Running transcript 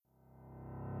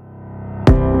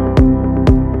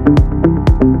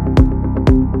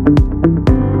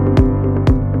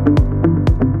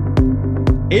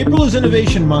April is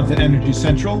Innovation Month at Energy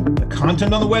Central. The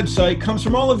content on the website comes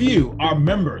from all of you, our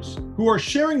members, who are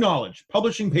sharing knowledge,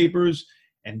 publishing papers,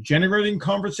 and generating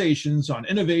conversations on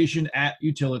innovation at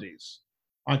utilities.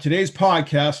 On today's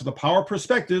podcast of the Power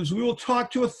Perspectives, we will talk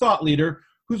to a thought leader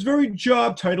whose very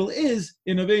job title is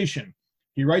innovation.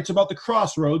 He writes about the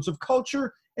crossroads of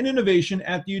culture and innovation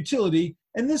at the utility,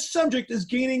 and this subject is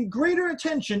gaining greater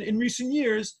attention in recent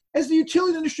years as the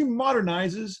utility industry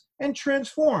modernizes and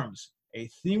transforms, a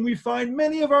theme we find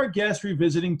many of our guests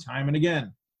revisiting time and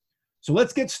again. So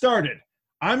let's get started.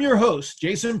 I'm your host,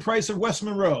 Jason Price of West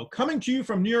Monroe, coming to you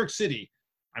from New York City.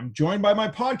 I'm joined by my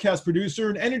podcast producer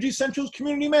and Energy Central's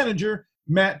community manager,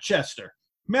 Matt Chester.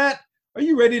 Matt, are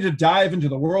you ready to dive into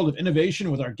the world of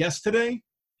innovation with our guest today?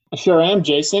 I sure am,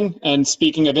 Jason. And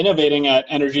speaking of innovating at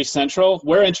Energy Central,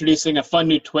 we're introducing a fun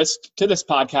new twist to this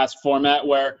podcast format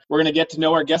where we're going to get to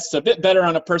know our guests a bit better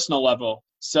on a personal level.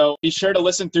 So be sure to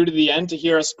listen through to the end to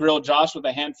hear us grill Josh with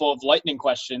a handful of lightning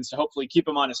questions to hopefully keep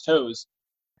him on his toes.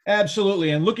 Absolutely,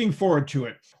 and looking forward to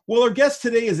it. Well, our guest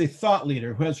today is a thought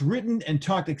leader who has written and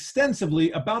talked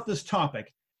extensively about this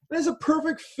topic and is a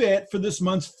perfect fit for this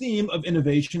month's theme of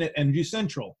innovation at Energy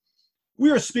Central.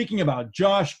 We are speaking about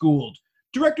Josh Gould,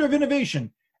 Director of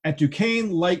Innovation at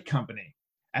Duquesne Light Company.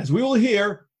 As we will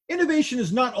hear, innovation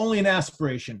is not only an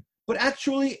aspiration, but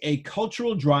actually a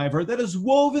cultural driver that is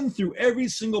woven through every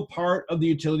single part of the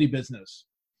utility business.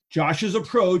 Josh's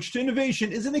approach to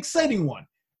innovation is an exciting one,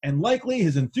 and likely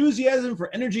his enthusiasm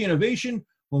for energy innovation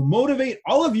will motivate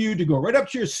all of you to go right up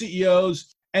to your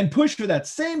CEOs and push for that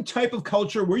same type of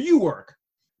culture where you work.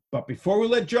 But before we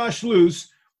let Josh loose,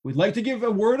 we'd like to give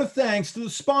a word of thanks to the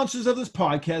sponsors of this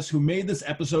podcast who made this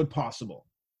episode possible.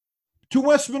 To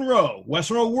West Monroe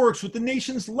works with the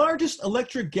nation's largest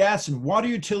electric, gas, and water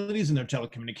utilities in their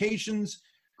telecommunications,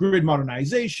 grid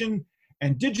modernization,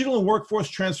 and digital and workforce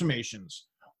transformations.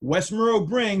 West Monroe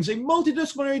brings a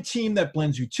multidisciplinary team that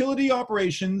blends utility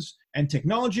operations and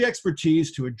technology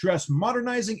expertise to address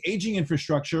modernizing aging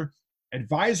infrastructure,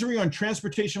 advisory on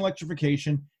transportation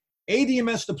electrification,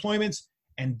 ADMS deployments,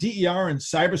 and DER and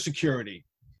cybersecurity.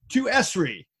 To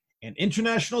ESRI, an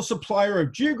international supplier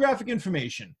of geographic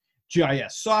information,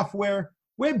 GIS software,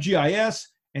 WebGIS,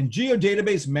 and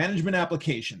geodatabase management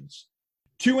applications.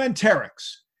 To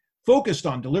Anterix, focused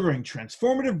on delivering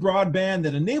transformative broadband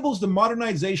that enables the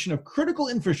modernization of critical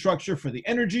infrastructure for the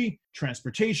energy,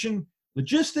 transportation,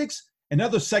 logistics, and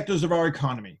other sectors of our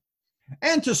economy.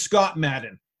 And to Scott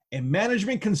Madden, a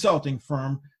management consulting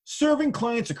firm serving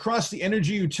clients across the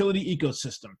energy utility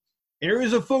ecosystem.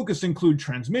 Areas of focus include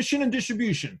transmission and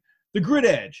distribution, the grid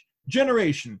edge,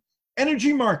 generation,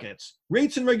 energy markets,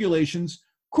 rates and regulations,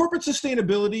 corporate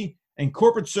sustainability, and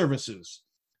corporate services.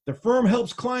 The firm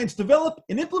helps clients develop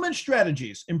and implement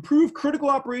strategies, improve critical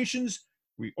operations,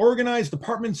 reorganize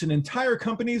departments and entire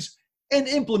companies, and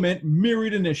implement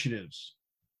myriad initiatives.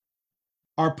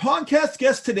 Our podcast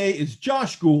guest today is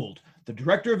Josh Gould, the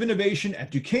Director of Innovation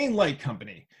at Duquesne Light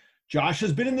Company. Josh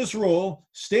has been in this role,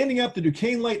 standing up the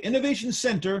Duquesne Light Innovation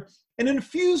Center and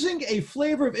infusing a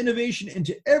flavor of innovation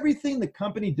into everything the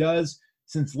company does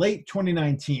since late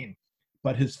 2019.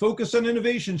 But his focus on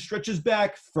innovation stretches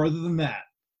back further than that.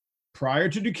 Prior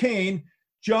to Duquesne,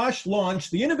 Josh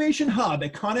launched the Innovation Hub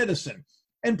at Con Edison,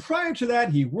 and prior to that,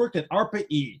 he worked at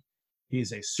ARPA-E. He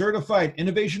is a certified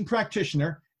innovation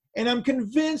practitioner, and I'm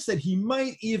convinced that he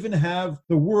might even have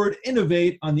the word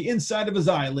innovate on the inside of his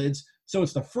eyelids, so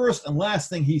it's the first and last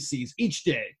thing he sees each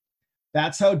day.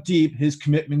 That's how deep his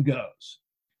commitment goes.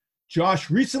 Josh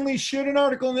recently shared an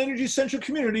article in the Energy Central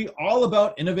community all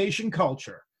about innovation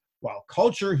culture. While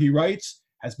culture, he writes,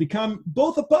 has become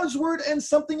both a buzzword and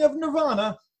something of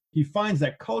nirvana, he finds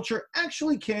that culture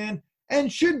actually can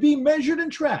and should be measured and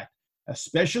tracked,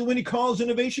 especially when he calls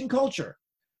innovation culture.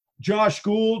 Josh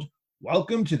Gould,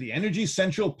 welcome to the Energy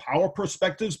Central Power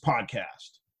Perspectives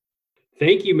podcast.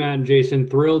 Thank you, Matt and Jason.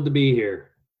 Thrilled to be here.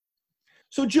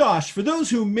 So Josh, for those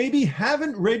who maybe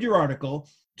haven't read your article,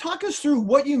 talk us through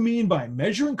what you mean by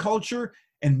measuring culture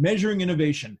and measuring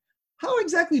innovation. How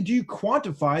exactly do you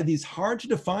quantify these hard to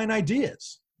define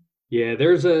ideas? Yeah,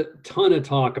 there's a ton of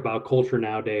talk about culture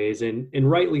nowadays, and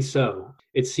rightly so.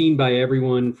 It's seen by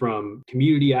everyone from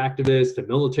community activists to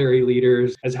military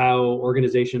leaders as how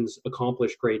organizations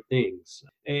accomplish great things.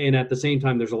 And at the same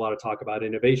time, there's a lot of talk about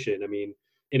innovation. I mean,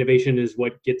 innovation is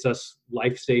what gets us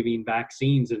life-saving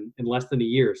vaccines in less than a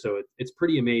year. So it's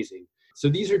pretty amazing. So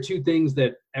these are two things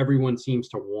that everyone seems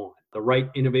to want, the right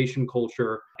innovation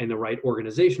culture and the right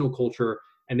organizational culture,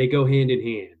 and they go hand in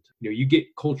hand. You know, you get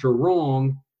culture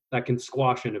wrong, that can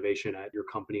squash innovation at your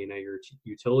company and at your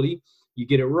utility. You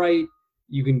get it right,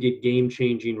 you can get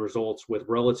game-changing results with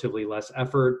relatively less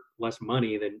effort, less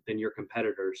money than your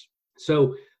competitors.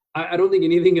 So I don't think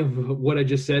anything of what I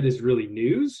just said is really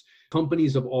news.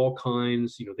 Companies of all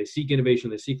kinds, they seek innovation,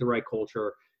 they seek the right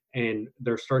culture, and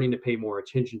they're starting to pay more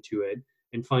attention to it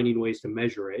and finding ways to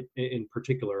measure it, in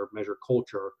particular, measure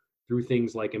culture through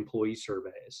things like employee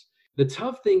surveys. The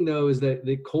tough thing, though, is that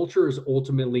the culture is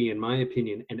ultimately, in my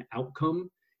opinion, an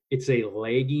outcome. It's a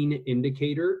lagging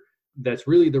indicator that's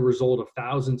really the result of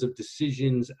thousands of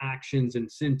decisions, actions,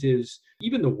 incentives,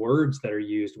 even the words that are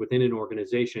used within an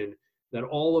organization, that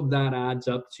all of that adds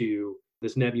up to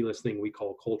this nebulous thing we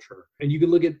call culture. And you can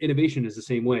look at innovation as the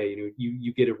same way.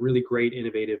 You get a really great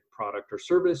innovative product or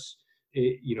service.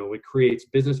 It creates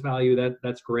business value.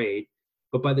 That's great.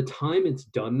 But by the time it's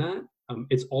done that,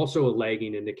 it's also a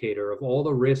lagging indicator of all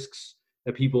the risks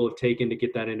that people have taken to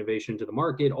get that innovation to the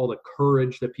market, all the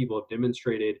courage that people have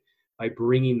demonstrated by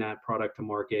bringing that product to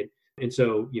market. And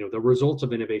so, the results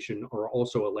of innovation are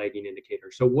also a lagging indicator.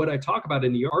 So what I talk about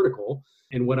in the article,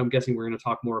 and what I'm guessing we're going to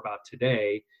talk more about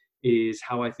today, is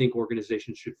how I think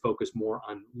organizations should focus more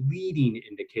on leading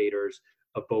indicators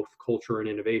of both culture and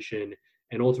innovation,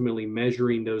 and ultimately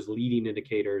measuring those leading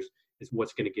indicators is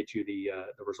what's going to get you the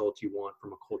results you want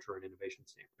from a culture and innovation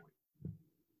standpoint.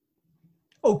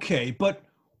 Okay, but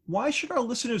why should our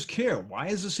listeners care? Why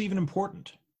is this even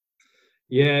important?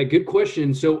 Yeah, good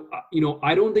question. So,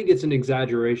 I don't think it's an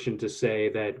exaggeration to say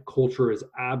that culture is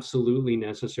absolutely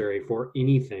necessary for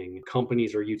anything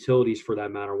companies or utilities, for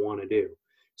that matter, want to do.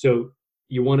 So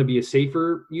you want to be a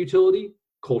safer utility,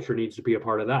 culture needs to be a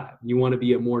part of that. You want to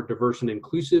be a more diverse and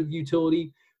inclusive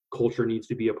utility, culture needs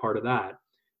to be a part of that.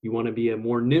 You want to be a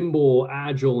more nimble,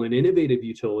 agile, and innovative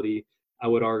utility, I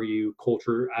would argue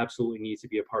culture absolutely needs to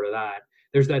be a part of that.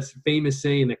 There's that famous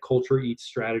saying that culture eats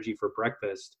strategy for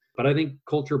breakfast, but I think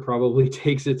culture probably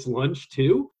takes its lunch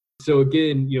too. So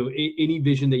again, any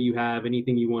vision that you have,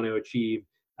 anything you want to achieve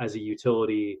as a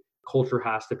utility, culture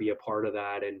has to be a part of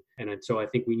that. And so I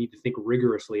think we need to think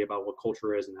rigorously about what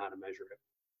culture is and how to measure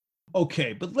it.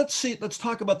 Okay, but let's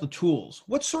talk about the tools.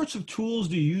 What sorts of tools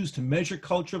do you use to measure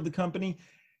culture of the company,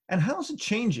 and how is it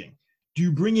changing? Do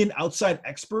you bring in outside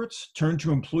experts, turn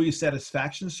to employee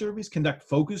satisfaction surveys, conduct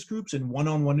focus groups and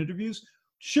one-on-one interviews?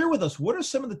 Share with us, what are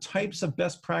some of the types of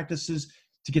best practices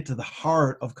to get to the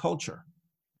heart of culture?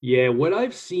 Yeah, what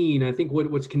I've seen, I think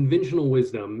what's conventional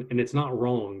wisdom, and it's not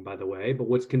wrong, by the way, but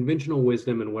what's conventional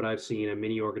wisdom and what I've seen in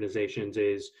many organizations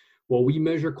is, well, we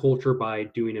measure culture by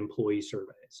doing employee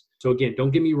surveys. So again,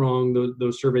 don't get me wrong,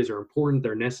 those surveys are important,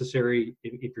 they're necessary.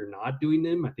 If you're not doing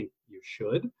them, I think you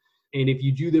should. And if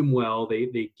you do them well,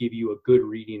 they give you a good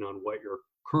reading on what your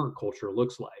current culture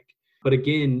looks like. But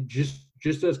again,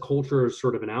 just as culture is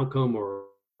sort of an outcome or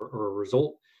a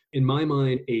result, in my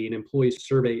mind, an employee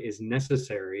survey is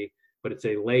necessary, but it's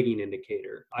a lagging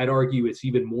indicator. I'd argue it's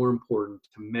even more important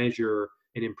to measure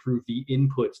and improve the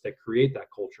inputs that create that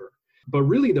culture. But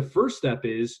really, the first step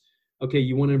is, okay,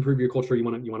 you want to improve your culture, you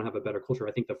want to have a better culture.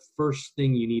 I think the first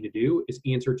thing you need to do is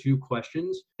answer two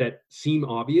questions that seem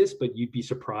obvious, but you'd be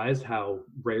surprised how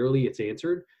rarely it's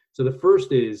answered. So the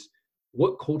first is,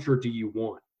 what culture do you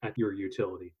want at your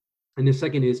utility? And the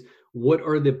second is, what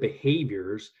are the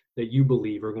behaviors that you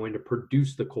believe are going to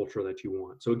produce the culture that you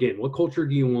want? So again, what culture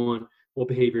do you want? What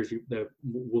behaviors that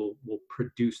will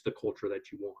produce the culture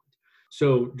that you want?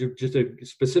 So just a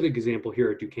specific example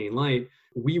here at Duquesne Light,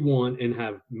 we want and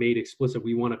have made explicit,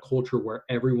 we want a culture where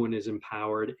everyone is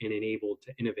empowered and enabled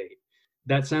to innovate.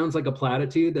 That sounds like a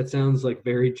platitude. That sounds like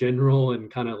very general and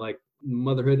kind of like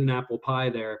motherhood and apple pie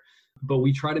there. But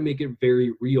we try to make it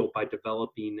very real by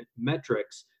developing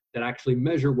metrics that actually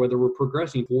measure whether we're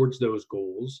progressing towards those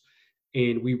goals.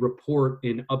 And we report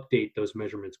and update those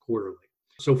measurements quarterly.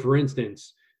 So for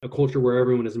instance, a culture where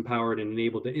everyone is empowered and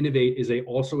enabled to innovate is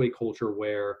also a culture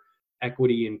where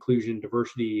equity, inclusion,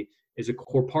 diversity is a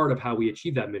core part of how we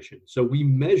achieve that mission. So we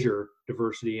measure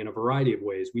diversity in a variety of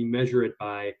ways. We measure it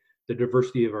by the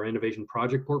diversity of our innovation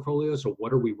project portfolio. So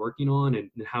what are we working on and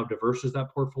how diverse is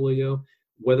that portfolio?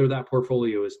 Whether that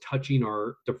portfolio is touching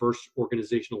our diverse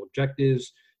organizational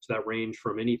objectives. So that range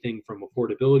from anything from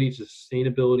affordability to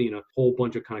sustainability and a whole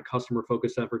bunch of kind of customer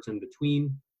focused efforts in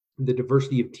between. The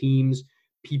diversity of teams,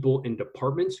 people, and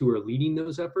departments who are leading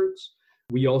those efforts.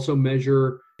 We also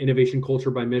measure innovation culture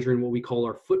by measuring what we call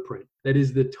our footprint. That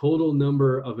is the total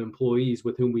number of employees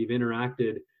with whom we've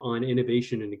interacted on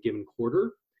innovation in a given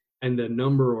quarter, and the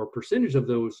number or percentage of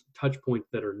those touch points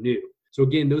that are new. So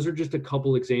again, those are just a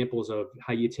couple examples of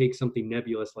how you take something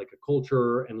nebulous like a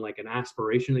culture and like an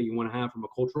aspiration that you want to have from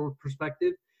a cultural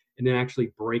perspective, and then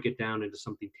actually break it down into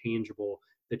something tangible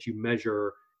that you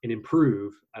measure and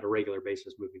improve at a regular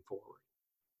basis moving forward.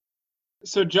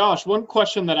 So Josh, one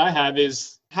question that I have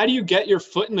is, how do you get your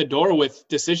foot in the door with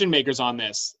decision makers on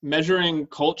this? Measuring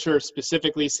culture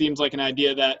specifically seems like an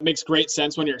idea that makes great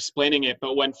sense when you're explaining it,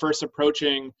 but when first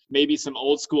approaching maybe some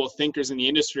old school thinkers in the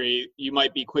industry, you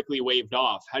might be quickly waved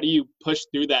off. How do you push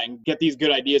through that and get these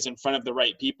good ideas in front of the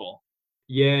right people?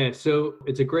 Yeah, so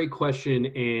it's a great question.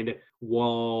 And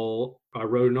while I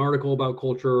wrote an article about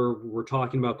culture, we're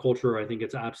talking about culture, I think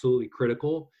it's absolutely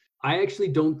critical. I actually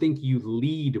don't think you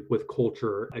lead with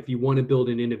culture if you want to build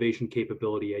an innovation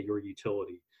capability at your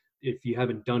utility, if you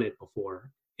haven't done it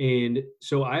before. And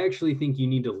so I actually think you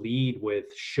need to lead with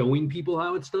showing people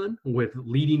how it's done, with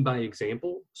leading by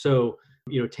example. So,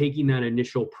 taking that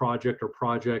initial project or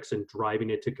projects and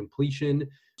driving it to completion.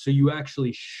 So you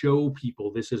actually show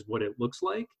people this is what it looks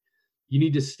like. You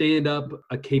need to stand up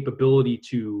a capability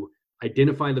to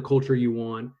identify the culture you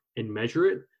want and measure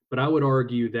it. But I would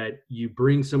argue that you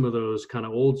bring some of those kind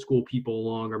of old school people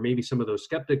along, or maybe some of those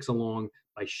skeptics along,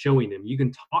 by showing them. You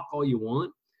can talk all you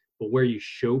want, but where you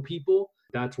show people,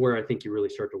 that's where I think you really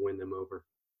start to win them over.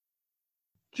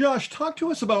 Josh, talk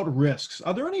to us about risks.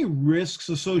 Are there any risks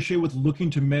associated with looking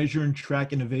to measure and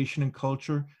track innovation and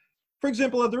culture? For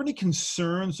example, are there any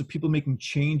concerns of people making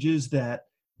changes that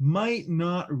might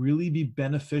not really be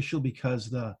beneficial because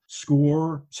the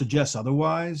score suggests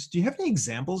otherwise? Do you have any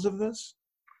examples of this?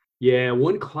 Yeah,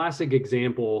 one classic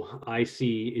example I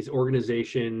see is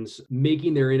organizations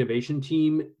making their innovation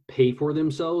team pay for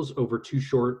themselves over too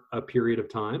short a period of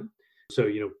time. So,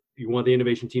 you want the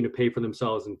innovation team to pay for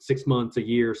themselves in 6 months, a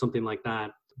year, something like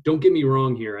that. Don't get me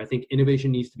wrong here. I think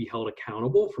innovation needs to be held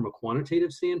accountable from a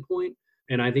quantitative standpoint.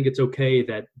 And I think it's okay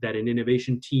that an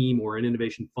innovation team or an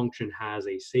innovation function has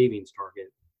a savings target.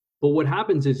 But what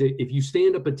happens is if you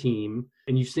stand up a team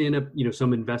and you stand up,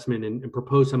 some investment and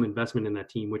propose some investment in that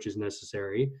team, which is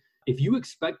necessary, if you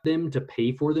expect them to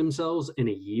pay for themselves in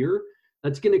a year,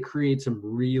 that's going to create some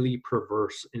really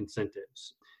perverse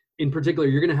incentives. In particular,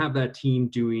 you're going to have that team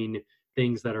doing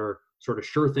things that are sort of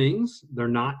sure things. They're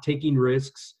not taking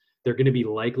risks. They're going to be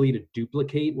likely to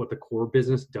duplicate what the core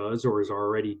business does or is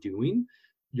already doing.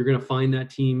 You're going to find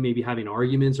that team maybe having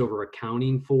arguments over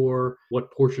accounting for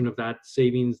what portion of that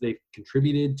savings they've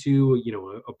contributed to,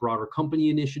 a broader company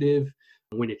initiative,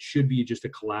 when it should be just a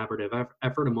collaborative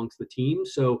effort amongst the team.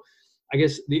 So I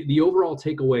guess the overall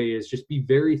takeaway is just be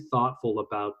very thoughtful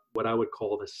about what I would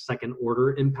call the second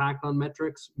order impact on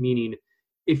metrics, meaning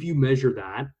if you measure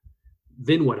that,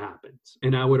 then what happens?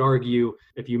 And I would argue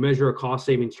if you measure a cost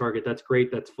savings target, that's great,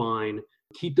 that's fine.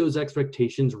 Keep those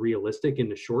expectations realistic in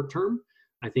the short term.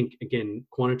 I think, again,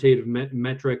 quantitative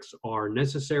metrics are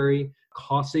necessary.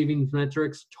 Cost savings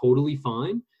metrics, totally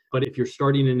fine. But if you're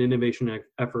starting an innovation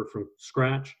effort from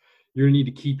scratch, you're going to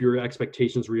need to keep your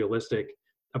expectations realistic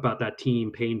about that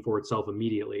team paying for itself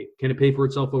immediately. Can it pay for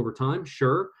itself over time?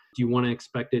 Sure. Do you want to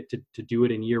expect it to do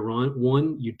it in year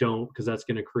one? You don't, because that's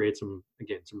going to create some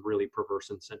really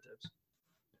perverse incentives.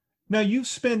 Now, you've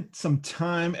spent some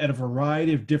time at a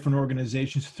variety of different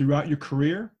organizations throughout your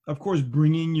career, of course,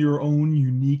 bringing your own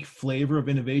unique flavor of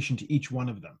innovation to each one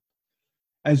of them.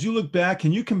 As you look back,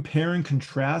 can you compare and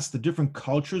contrast the different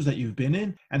cultures that you've been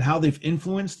in and how they've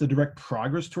influenced the direct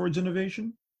progress towards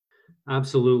innovation?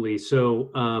 Absolutely.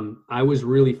 So I was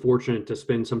really fortunate to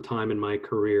spend some time in my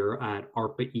career at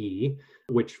ARPA-E,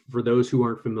 which, for those who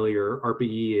aren't familiar,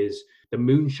 ARPA-E is the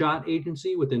moonshot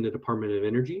agency within the Department of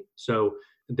Energy. So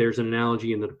there's an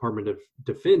analogy in the Department of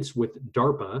Defense with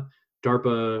DARPA.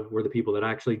 DARPA were the people that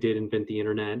actually did invent the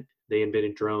internet. They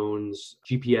invented drones,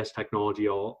 GPS technology,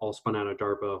 all spun out of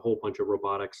DARPA, a whole bunch of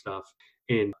robotic stuff.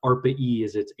 And ARPA-E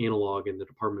is its analog in the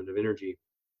Department of Energy.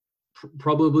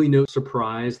 Probably no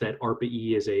surprise that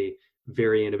ARPA-E is a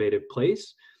very innovative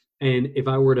place. And if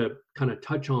I were to kind of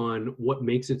touch on what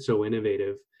makes it so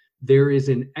innovative, there is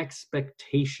an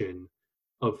expectation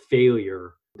of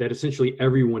failure that essentially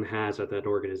everyone has at that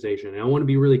organization. And I want to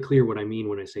be really clear what I mean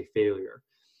when I say failure.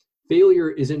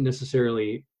 Failure isn't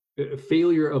necessarily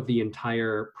failure of the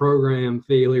entire program,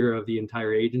 failure of the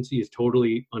entire agency is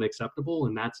totally unacceptable.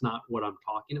 And that's not what I'm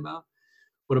talking about.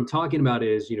 What I'm talking about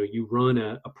is, you run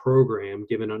a program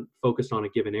focused on a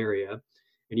given area,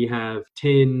 and you have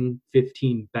 10,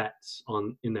 15 bets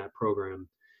in that program.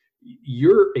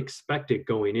 You're expected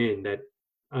going in that,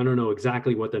 I don't know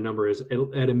exactly what the number is,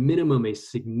 at a minimum, a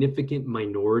significant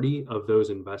minority of those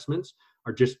investments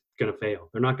are just going to fail.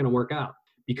 They're not going to work out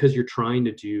because you're trying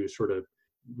to do sort of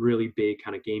really big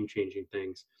kind of game-changing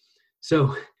things.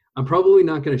 So I'm probably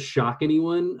not going to shock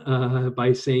anyone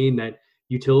by saying that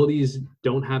utilities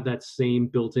don't have that same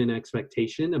built-in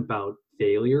expectation about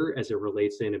failure as it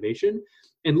relates to innovation.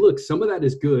 And look, some of that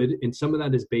is good and some of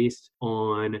that is based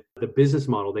on the business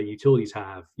model that utilities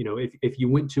have. If you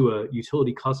went to a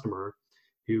utility customer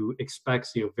who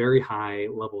expects very high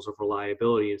levels of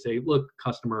reliability and say, look,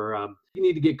 customer, you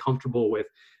need to get comfortable with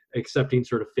accepting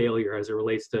sort of failure as it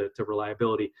relates to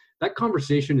reliability, that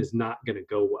conversation is not going to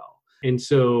go well. And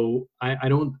so I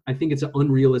think it's an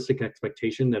unrealistic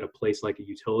expectation that a place like a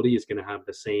utility is going to have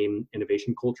the same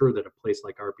innovation culture that a place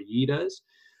like RPE does.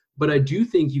 But I do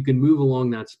think you can move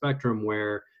along that spectrum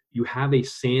where you have a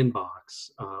sandbox,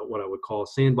 what I would call a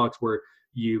sandbox, where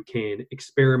you can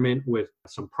experiment with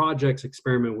some projects,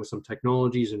 experiment with some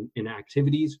technologies and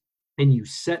activities, and you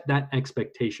set that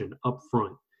expectation up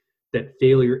front that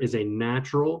failure is a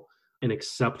natural and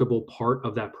acceptable part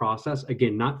of that process.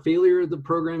 Again, not failure of the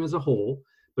program as a whole,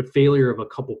 but failure of a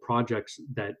couple projects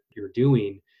that you're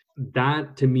doing.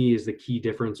 That to me is the key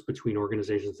difference between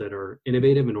organizations that are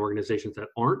innovative and organizations that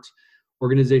aren't.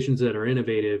 Organizations that are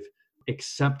innovative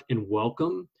accept and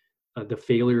welcome the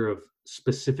failure of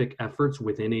specific efforts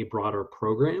within a broader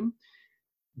program.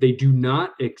 They do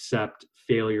not accept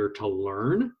failure to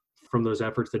learn from those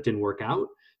efforts that didn't work out.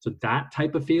 So that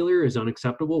type of failure is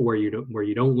unacceptable, where you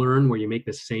don't learn, where you make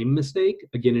the same mistake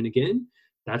again and again.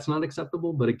 That's not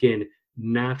acceptable. But again,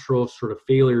 natural sort of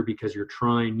failure because you're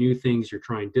trying new things, you're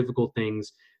trying difficult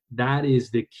things. That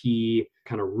is the key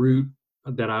kind of root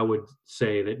that I would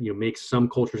say that makes some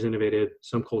cultures innovative,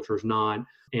 some cultures not.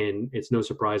 And it's no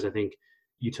surprise, I think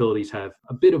utilities have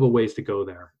a bit of a ways to go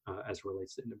there as it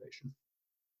relates to innovation.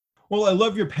 Well, I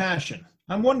love your passion.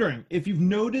 I'm wondering if you've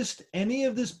noticed any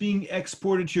of this being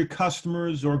exported to your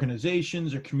customers,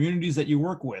 organizations, or communities that you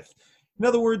work with. In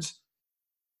other words,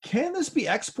 can this be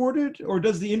exported, or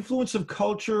does the influence of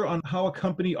culture on how a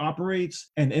company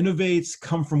operates and innovates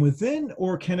come from within,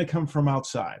 or can it come from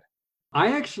outside?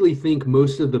 I actually think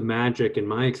most of the magic in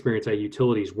my experience at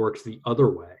utilities works the other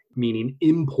way, meaning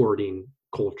importing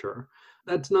culture.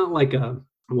 That's not like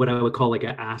what I would call like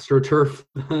an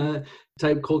AstroTurf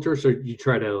type culture. So you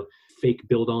try to fake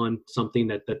build on something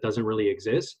that doesn't really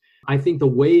exist. I think the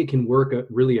way it can work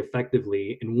really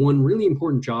effectively, and one really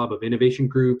important job of innovation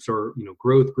groups or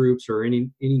growth groups or any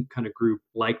kind of group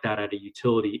like that at a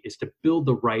utility, is to build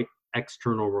the right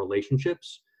external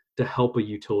relationships to help a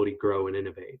utility grow and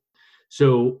innovate.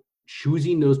 So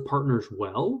choosing those partners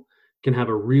well can have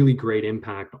a really great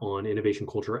impact on innovation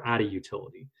culture at a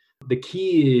utility. The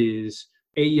key is,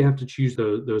 A, you have to choose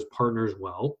those partners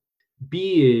well.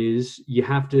 B is you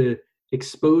have to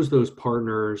expose those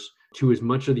partners to as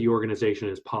much of the organization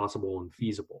as possible and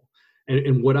feasible.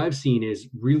 And what I've seen is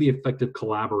really effective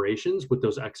collaborations with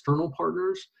those external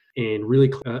partners, and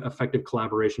really effective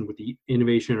collaboration with the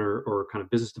innovation or kind of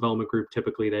business development group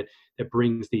typically that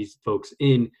brings these folks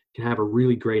in, can have a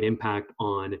really great impact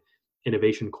on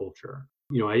innovation culture.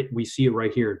 We see it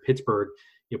right here in Pittsburgh.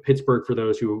 Pittsburgh, for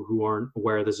those who aren't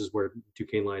aware, this is where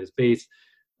Duquesne Light is based.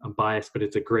 I'm biased, but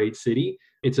it's a great city.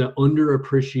 It's an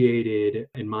underappreciated,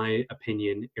 in my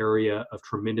opinion, area of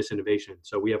tremendous innovation.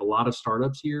 So we have a lot of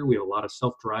startups here. We have a lot of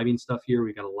self-driving stuff here.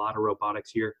 We got a lot of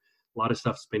robotics here, a lot of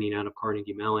stuff spinning out of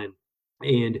Carnegie Mellon.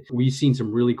 And we've seen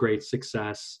some really great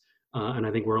success. And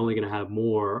I think we're only going to have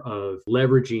more of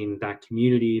leveraging that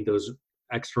community, those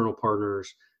external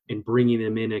partners, and bringing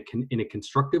them in a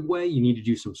constructive way. You need to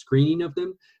do some screening of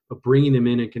them, but bringing them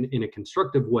in a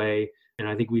constructive way. And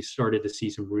I think we started to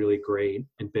see some really great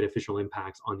and beneficial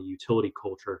impacts on the utility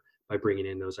culture by bringing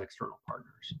in those external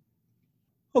partners.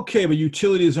 Okay, but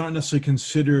utilities aren't necessarily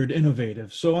considered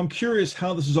innovative. So I'm curious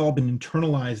how this has all been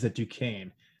internalized at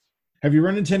Duquesne. Have you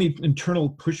run into any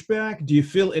internal pushback? Do you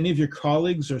feel any of your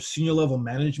colleagues or senior level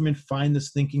management find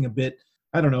this thinking a bit,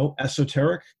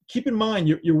 esoteric? Keep in mind,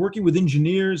 you're working with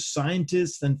engineers,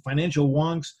 scientists, and financial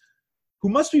wonks who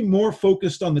must be more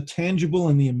focused on the tangible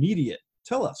and the immediate.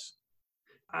 Tell us.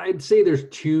 I'd say there's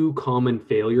two common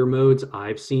failure modes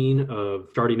I've seen of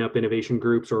starting up innovation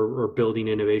groups or building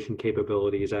innovation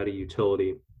capabilities at a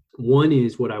utility. One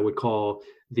is what I would call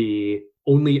the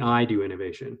only I do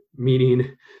innovation,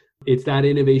 meaning it's that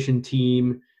innovation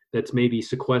team that's maybe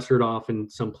sequestered off in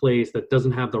some place that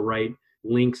doesn't have the right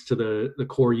links to the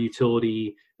core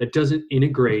utility, that doesn't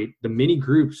integrate the many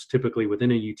groups typically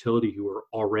within a utility who are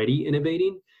already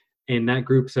innovating. And that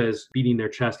group says, beating their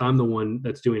chest, I'm the one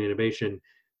that's doing innovation.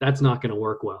 That's not going to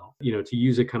work well. To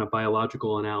use a kind of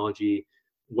biological analogy,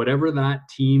 whatever that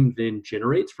team then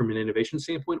generates from an innovation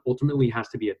standpoint ultimately has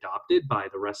to be adopted by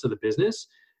the rest of the business.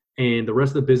 And the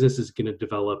rest of the business is going to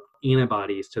develop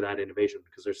antibodies to that innovation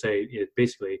because they're saying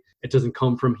it doesn't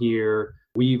come from here.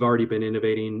 We've already been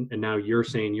innovating, and now you're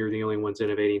saying you're the only ones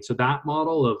innovating. So that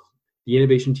model of the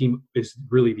innovation team is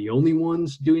really the only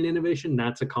ones doing innovation.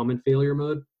 That's a common failure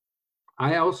mode.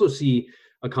 I also see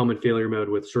a common failure mode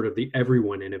with sort of the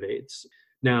everyone innovates.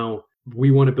 Now,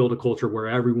 we want to build a culture where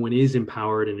everyone is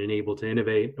empowered and enabled to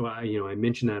innovate. I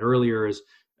mentioned that earlier as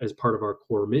part of our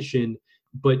core mission,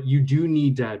 but you do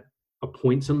need to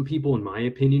appoint some people, in my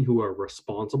opinion, who are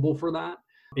responsible for that.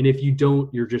 And if you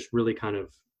don't, you're just really kind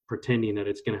of pretending that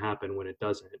it's going to happen when it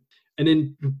doesn't. And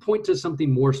then point to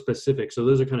something more specific. So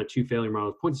those are kind of two failure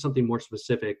models. Point to something more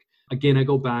specific. Again, I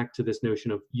go back to this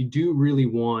notion of you do really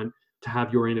want to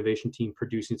have your innovation team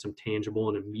producing some tangible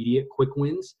and immediate quick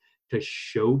wins to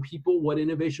show people what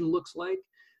innovation looks like.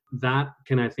 That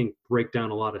can, I think, break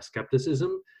down a lot of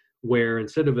skepticism, where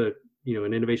instead of an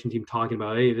innovation team talking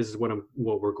about, hey, this is what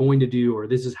we're going to do, or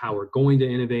this is how we're going to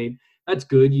innovate, that's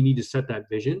good. You need to set that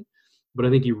vision. But I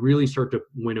think you really start to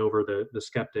win over the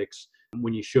skeptics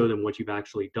when you show them what you've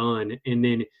actually done. And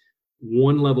then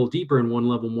one level deeper and one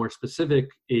level more specific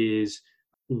is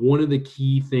one of the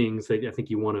key things that I think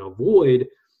you want to avoid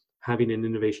having an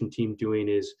innovation team doing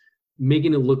is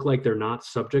making it look like they're not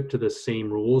subject to the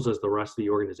same rules as the rest of the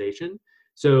organization.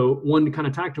 So one kind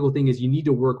of tactical thing is you need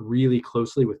to work really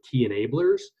closely with key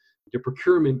enablers, your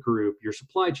procurement group, your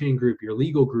supply chain group, your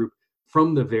legal group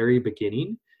from the very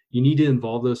beginning. You need to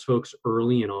involve those folks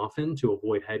early and often to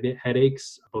avoid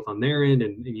headaches, both on their end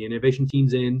and the innovation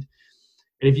team's end.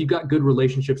 And if you've got good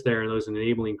relationships there in those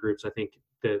enabling groups, I think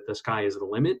the sky is the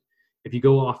limit. If you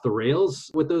go off the rails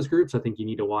with those groups, I think you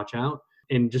need to watch out.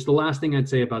 And just the last thing I'd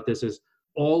say about this is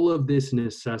all of this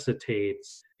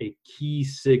necessitates a key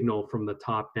signal from the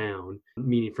top down,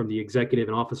 meaning from the executive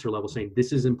and officer level saying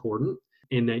this is important,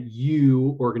 and that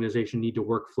you, organization, need to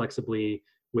work flexibly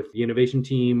with the innovation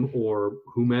team or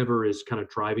whomever is kind of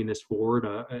driving this forward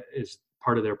as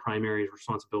part of their primary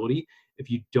responsibility. If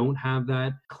you don't have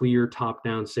that clear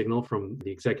top-down signal from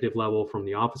the executive level, from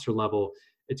the officer level,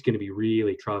 it's going to be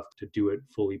really tough to do it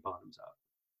fully bottoms up.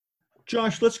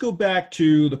 Josh, let's go back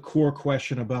to the core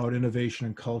question about innovation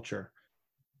and culture.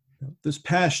 This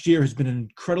past year has been an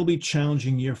incredibly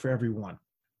challenging year for everyone.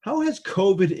 How has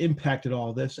COVID impacted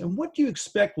all this, and what do you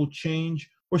expect will change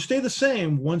or stay the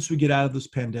same once we get out of this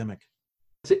pandemic?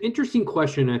 It's an interesting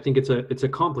question. I think it's a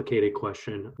complicated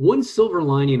question. One silver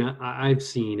lining I've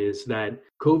seen is that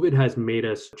COVID has made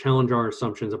us challenge our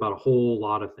assumptions about a whole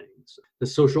lot of things. The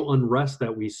social unrest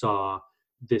that we saw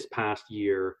this past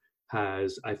year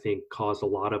has, I think, caused a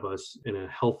lot of us in a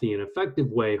healthy and effective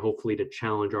way, hopefully, to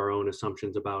challenge our own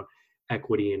assumptions about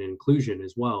equity and inclusion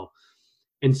as well.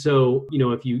 And so,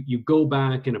 if you go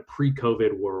back in a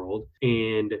pre-COVID world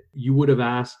and you would have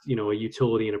asked, a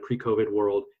utility in a pre-COVID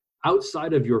world,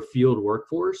 outside of your field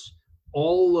workforce,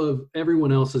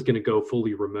 everyone else is going to go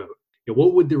fully remote.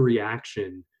 What would the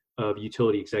reaction of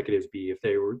utility executives be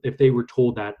if they were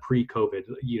told that pre-COVID?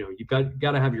 You've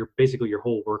got to have your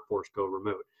whole workforce go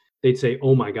remote. They'd say,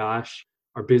 "Oh my gosh,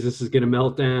 our business is going to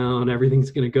melt down.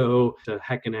 Everything's going to go to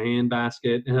heck in a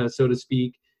handbasket, so to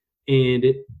speak." And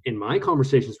in my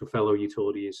conversations with fellow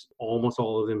utilities, almost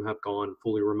all of them have gone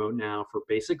fully remote now for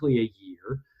basically a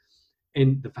year.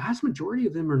 And the vast majority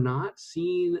of them are not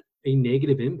seeing a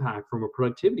negative impact from a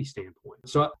productivity standpoint.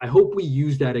 So I hope we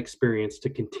use that experience to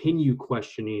continue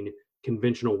questioning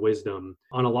conventional wisdom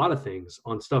on a lot of things,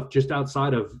 on stuff just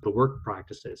outside of the work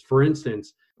practices. For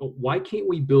instance, why can't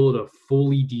we build a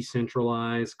fully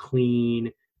decentralized,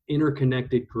 clean,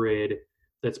 interconnected grid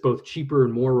that's both cheaper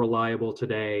and more reliable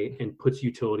today and puts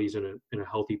utilities in a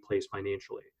healthy place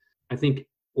financially? I think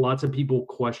lots of people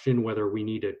question whether we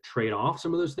need to trade off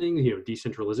some of those things,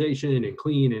 decentralization and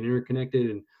clean and interconnected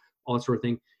and all that sort of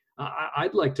thing.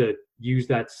 I'd like to use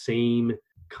that same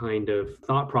kind of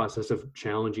thought process of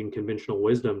challenging conventional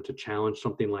wisdom to challenge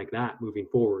something like that moving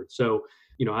forward. So,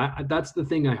 that's the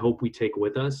thing I hope we take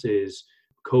with us is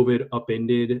COVID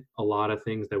upended a lot of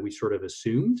things that we sort of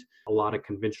assumed, a lot of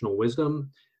conventional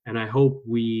wisdom. And I hope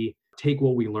we take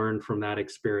what we learned from that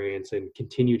experience and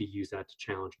continue to use that to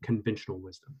challenge conventional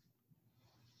wisdom.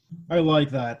 I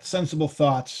like that. Sensible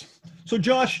thoughts. So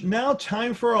Josh, now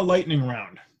time for our lightning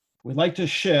round. We'd like to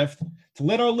shift to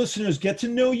let our listeners get to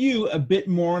know you a bit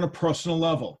more on a personal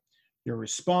level. Your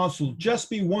response will just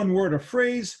be one word or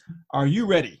phrase. Are you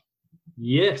ready?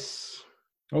 Yes.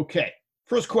 Okay.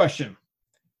 First question.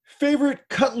 Favorite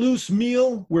cut loose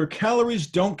meal where calories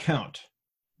don't count?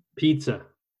 Pizza.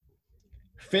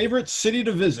 Favorite city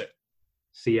to visit?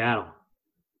 Seattle.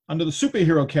 Under the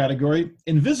superhero category,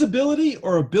 invisibility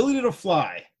or ability to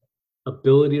fly?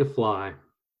 Ability to fly.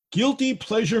 Guilty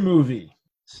pleasure movie?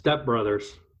 Step Brothers.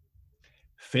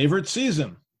 Favorite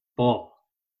season? Fall.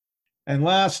 And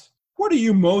last, what are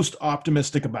you most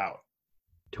optimistic about?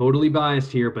 Totally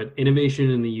biased here, but innovation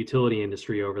in the utility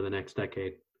industry over the next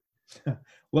decade.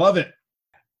 Love it.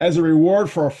 As a reward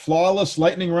for a flawless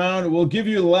lightning round, we'll give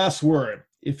you the last word.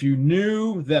 If you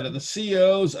knew that the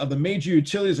CEOs of the major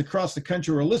utilities across the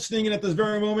country were listening in at this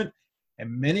very moment, and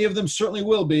many of them certainly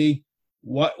will be,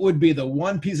 what would be the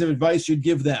one piece of advice you'd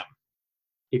give them?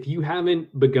 If you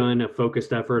haven't begun a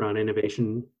focused effort on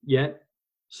innovation yet,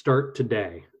 start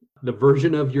today. The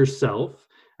version of yourself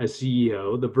as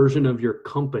CEO, the version of your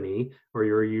company or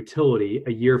your utility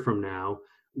a year from now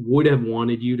would have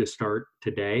wanted you to start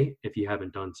today if you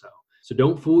haven't done so. So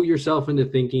don't fool yourself into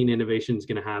thinking innovation is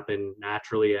going to happen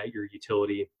naturally at your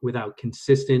utility without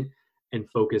consistent and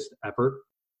focused effort.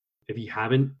 If you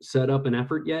haven't set up an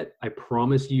effort yet, I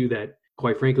promise you that,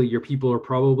 quite frankly, your people are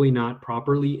probably not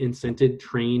properly incented,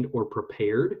 trained, or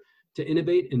prepared to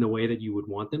innovate in the way that you would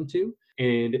want them to.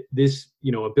 And this,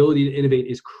 ability to innovate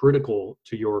is critical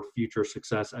to your future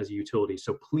success as a utility.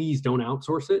 So please don't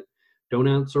outsource it. Don't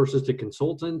outsource it to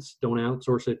consultants. Don't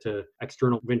outsource it to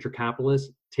external venture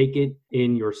capitalists. Take it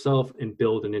in yourself and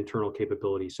build an internal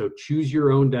capability. So choose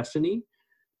your own destiny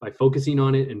by focusing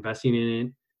on it, investing in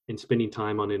it, and spending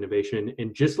time on innovation.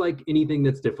 And just like anything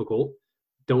that's difficult,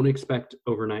 don't expect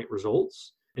overnight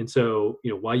results. And so,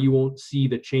 why you won't see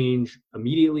the change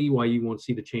immediately, why you won't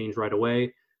see the change right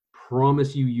away,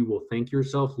 promise you will thank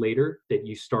yourself later that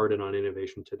you started on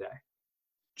innovation today.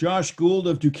 Josh Gould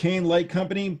of Duquesne Light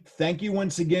Company, thank you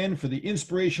once again for the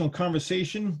inspirational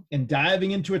conversation and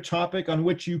diving into a topic on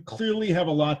which you clearly have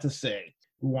a lot to say.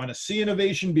 We want to see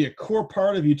innovation be a core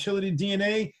part of utility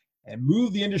DNA and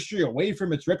move the industry away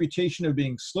from its reputation of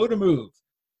being slow to move.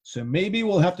 So maybe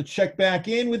we'll have to check back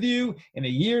in with you in a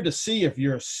year to see if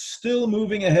you're still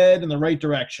moving ahead in the right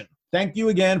direction. Thank you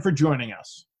again for joining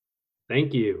us.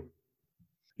 Thank you.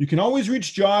 You can always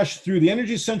reach Josh through the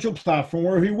Energy Central platform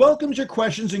where he welcomes your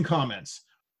questions and comments.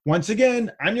 Once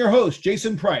again, I'm your host,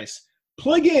 Jason Price.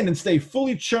 Plug in and stay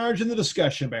fully charged in the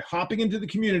discussion by hopping into the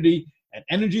community at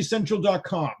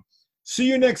energycentral.com. See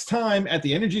you next time at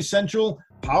the Energy Central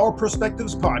Power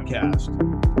Perspectives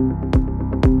Podcast.